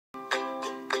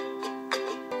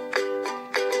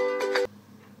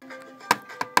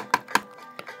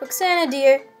Roxanna,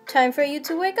 dear, time for you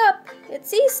to wake up.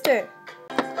 It's Easter.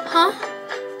 Huh?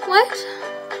 What?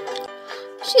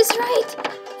 She's right.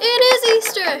 It is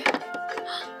Easter.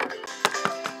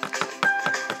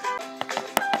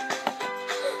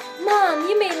 Mom,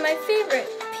 you made my favorite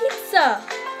pizza.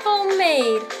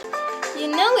 Homemade. You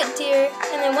know it, dear.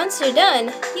 And then once you're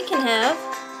done, you can have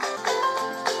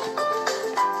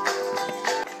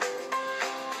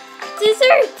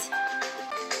dessert.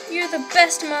 You're the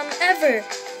best mom ever.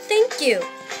 Thank you.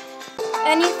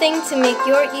 Anything to make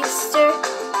your Easter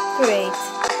great.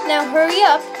 Now hurry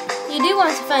up. You do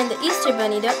want to find the Easter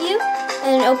bunny, don't you?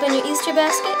 And then open your Easter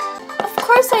basket? Of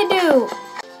course I do.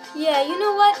 Yeah, you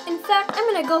know what? In fact,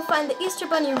 I'm gonna go find the Easter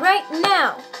bunny right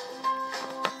now.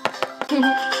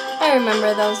 I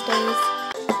remember those days.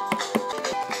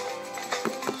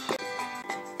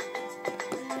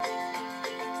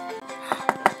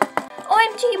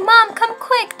 OMG, Mom, come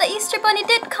quick! The Easter bunny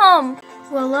did come!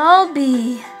 Well, I'll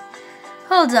be...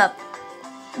 Hold up.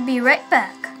 Be right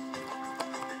back.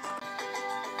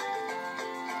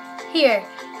 Here,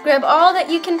 grab all that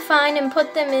you can find and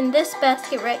put them in this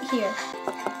basket right here.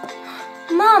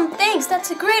 Mom, thanks!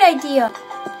 That's a great idea!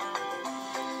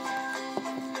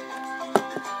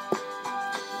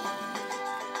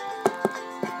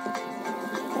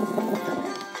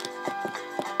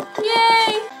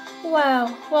 Yay!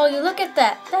 Wow, well, you look at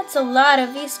that. That's a lot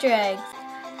of Easter eggs.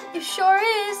 It sure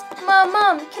is.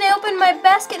 Mom, can I open my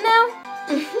basket now?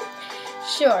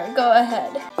 Sure, go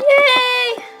ahead.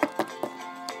 Yay!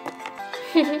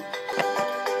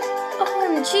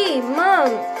 OMG,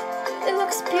 Mom, it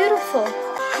looks beautiful.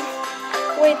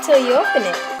 Wait till you open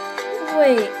it.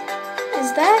 Wait,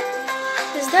 is that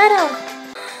a...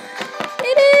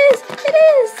 It is!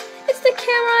 It's the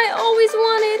camera I always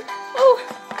wanted. Oh,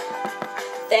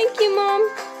 thank you, Mom.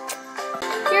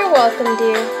 You're welcome,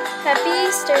 dear. Happy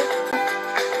Easter.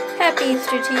 Happy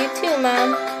Easter to you too,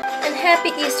 Mom. And happy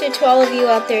Easter to all of you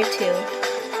out there too.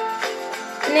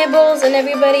 Nibbles and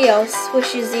everybody else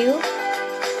wishes you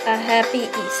a happy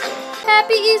Easter.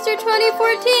 Happy Easter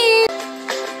 2014!